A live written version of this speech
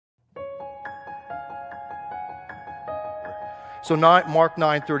So Mark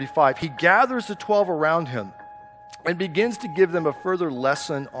 9:35, he gathers the 12 around him and begins to give them a further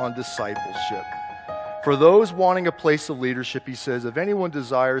lesson on discipleship. For those wanting a place of leadership, he says, if anyone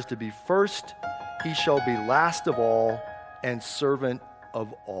desires to be first, he shall be last of all and servant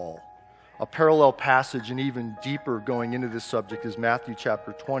of all. A parallel passage and even deeper going into this subject is Matthew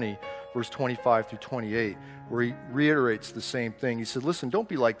chapter 20, verse 25 through 28, where he reiterates the same thing. He said, listen, don't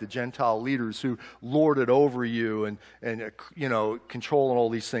be like the Gentile leaders who lord it over you and control and all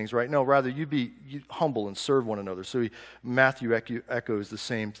these things, right? No, rather you be humble and serve one another. So Matthew echoes the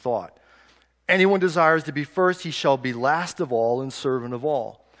same thought. Anyone desires to be first, he shall be last of all and servant of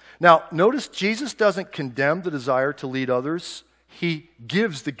all. Now, notice Jesus doesn't condemn the desire to lead others. He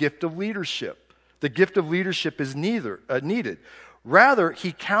gives the gift of leadership. The gift of leadership is needed. Rather,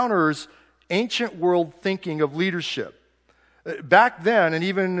 he counters ancient world thinking of leadership. Back then, and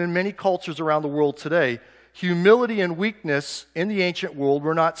even in many cultures around the world today, humility and weakness in the ancient world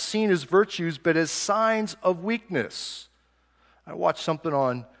were not seen as virtues, but as signs of weakness. I watched something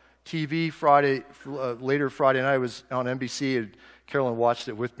on TV later Friday night. I was on NBC, and Carolyn watched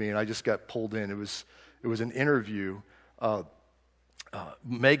it with me, and I just got pulled in. It was an interview.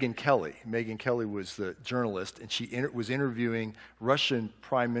 Megyn Kelly. Megyn Kelly was the journalist, and she was interviewing Russian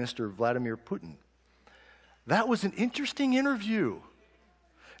Prime Minister Vladimir Putin. That was an interesting interview,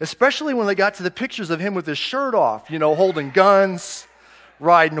 especially when they got to the pictures of him with his shirt off, holding guns,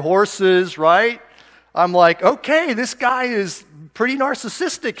 riding horses, right? I'm like, okay, this guy is pretty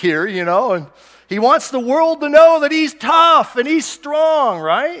narcissistic here, and he wants the world to know that he's tough and he's strong,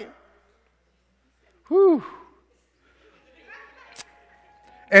 right? Whew.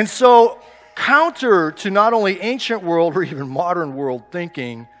 And so, counter to not only ancient world or even modern world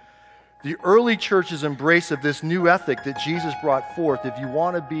thinking, the early church's embrace of this new ethic that Jesus brought forth, if you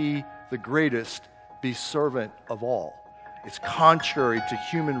want to be the greatest, be servant of all. It's contrary to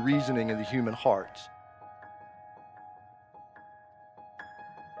human reasoning and the human heart.